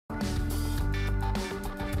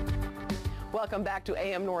Welcome back to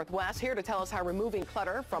AM Northwest. Here to tell us how removing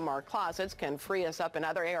clutter from our closets can free us up in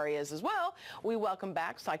other areas as well. We welcome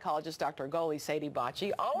back psychologist Dr. Goli Sadie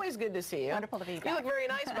Bocci. Always good to see you. Wonderful to be back. You look very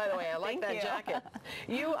nice, by the way. I like that jacket.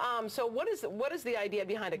 So what is the idea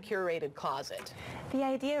behind a curated closet? The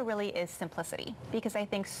idea really is simplicity, because I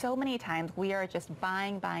think so many times we are just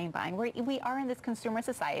buying. We are in this consumer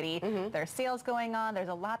society. There's sales going on. There's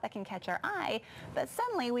a lot that can catch our eye, but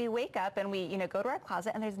suddenly we wake up and we go to our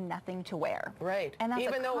closet and there's nothing to wear. Right. And that's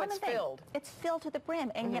even though it's filled. It's filled to the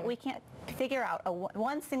brim, and yet we can't figure out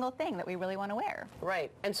one single thing that we really want to wear. Right.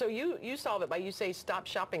 And so you solve it by, you say, stop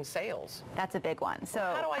shopping sales. That's a big one. So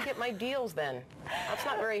how do I get my deals then? That's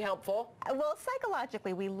not very helpful. Well,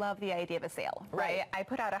 psychologically, we love the idea of a sale, right? I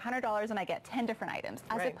put out $100 and I get 10 different items,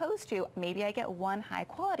 as opposed to maybe I get one high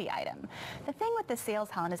quality item. The thing with the sales,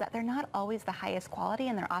 Helen, is that they're not always the highest quality,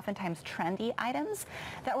 and they're oftentimes trendy items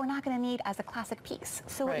that we're not going to need as a classic piece.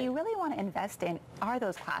 So what you really want to invest in are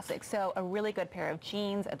those classics. So a really good pair of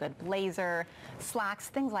jeans, a good blazer, slacks,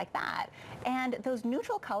 things like that. And those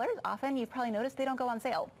neutral colors, often you've probably noticed, they don't go on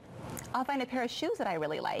sale. I'll find a pair of shoes that I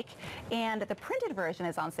really like, and the printed version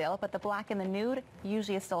is on sale, but the black and the nude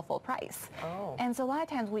usually is still full price. Oh. And so a lot of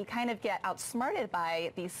times we kind of get outsmarted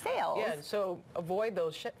by these sales. Yeah, so avoid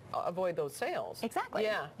those sales. Exactly.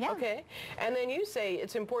 Yeah. Okay. And then you say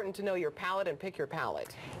it's important to know your palette and pick your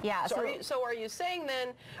palette. Yeah. So are you saying then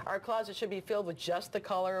our closet should be filled with just the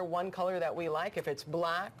color, one color that we like, if it's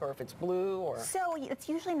black or if it's blue? Or So it's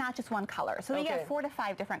usually not just one color. So we get 4 to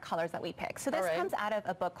 5 different colors that we pick. So this comes out of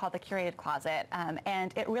a book called The Curated Closet,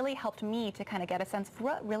 and it really helped me to kind of get a sense of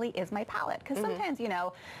what really is my palette. Because sometimes,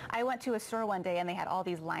 I went to a store one day and they had all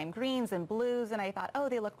these lime greens and blues, and I thought, oh,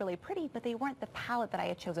 they look really pretty, but they weren't the palette that I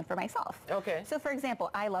had chosen for myself. Okay. So for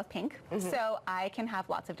example, I love pink, so I can have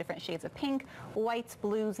lots of different shades of pink, whites,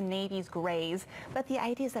 blues, navies, grays, but the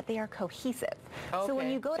idea is that they are cohesive. Okay. So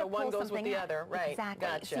when you go to one pull goes something with the other, right? Exactly.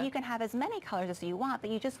 Gotcha. So you can have as many colors as you want,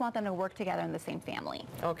 but you just want them to work together in the same family.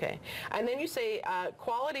 Okay. And then you say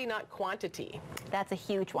quality, not quantity. That's a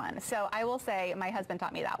huge one. So I will say my husband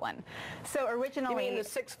taught me that one. So originally... You mean the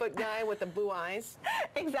 6-foot guy with the blue eyes?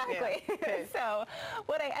 Exactly. Yeah. Okay. So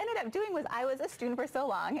what I ended up doing was, I was a student for so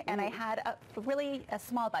long, and I had a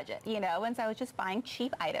small budget, and so I was just buying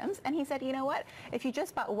cheap items. And he said, you know what? If you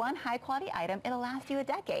just bought one high quality item, it'll last you a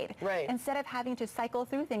decade. Right. Instead of having to cycle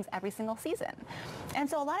through things every single season. And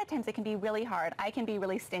so a lot of times it can be really hard. I can be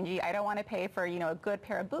really stingy. I don't want to pay for, a good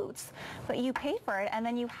pair of boots. But you pay for it, and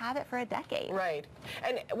then you have it for a decade. Right.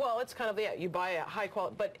 And well, it's kind of you buy a high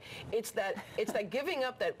quality, but it's that giving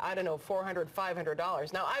up that, I don't know, $400,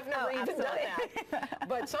 $500. Now I've never even done that,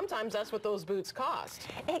 but sometimes that's what those boots cost.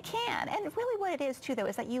 It can, and really what it is too, though,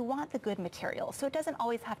 is that you want the good material, so it doesn't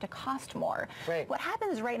always have to cost more. Right. What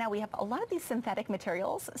happens right now, we have a lot of these synthetic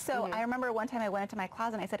materials. So I remember one time I went into my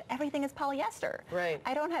closet and I said, everything is polyester. Right.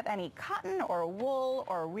 I don't have any cotton or wool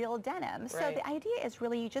or real denim. So the idea is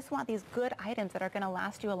really you just want these good items that are going to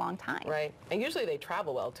last you a long time. Right. And usually they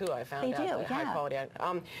travel well too, I found out. They do, high quality.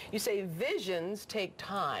 You say visions take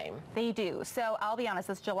time. They do. So I'll be honest,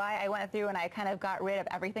 this July I went through and I kind of got rid of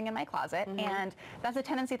everything in my closet, and that's a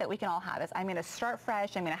tendency that we can all have, is I'm going to start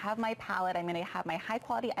fresh, I'm going to have my palette, I'm going to have my high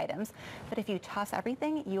quality items, but if you toss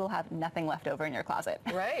everything, you will have nothing left over in your closet.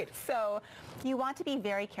 Right. So you want to be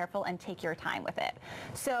very careful and take your time with it.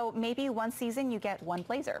 So maybe one season you get one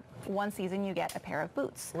blazer, one season you get a pair of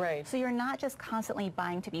boots. Right. So you're not just constantly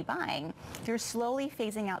buying to be buying, you're slowly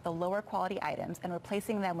phasing out the lower quality items and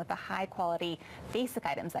replacing them with the high quality basic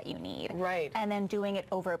items that you need. Right. And then doing it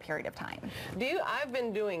over a period of time. I've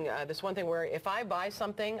been doing this one thing where if I buy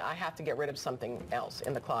something, I have to get rid of something else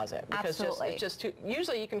in the closet. Because it's just too,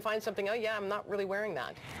 usually you can find something, oh yeah, I'm not really wearing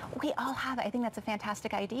that. We all have it. I think that's a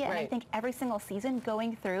fantastic idea. And I think every single season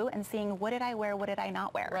going through and seeing what did I wear, what did I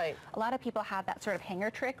not wear. Right. A lot of people have that sort of hanger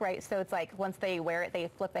trick, right? So it's like once they wear it, they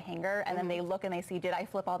flip the hanger, and then they look and they see, did I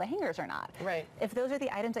flip all the hangers or not? Right. If those are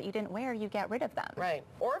the items that you didn't wear, you get rid of them. Right.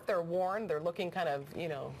 Or if they're worn, they're looking kind of,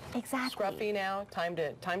 scruffy now, time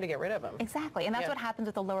to get rid of them. Exactly. And that's what happens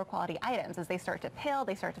with the lower quality items, is they start to pill,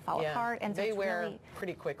 they start to fall apart, and so they wear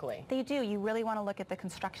pretty quickly. They do. You really want to look at the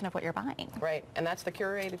construction of what you're buying. Right. And that's the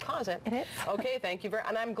Curated Closet. It is. Okay, thank you very,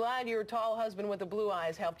 and I'm glad your tall husband with the blue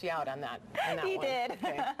eyes helped you out on that. He did.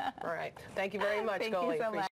 Okay. All right. Thank you very much, Goli. Thank you so much.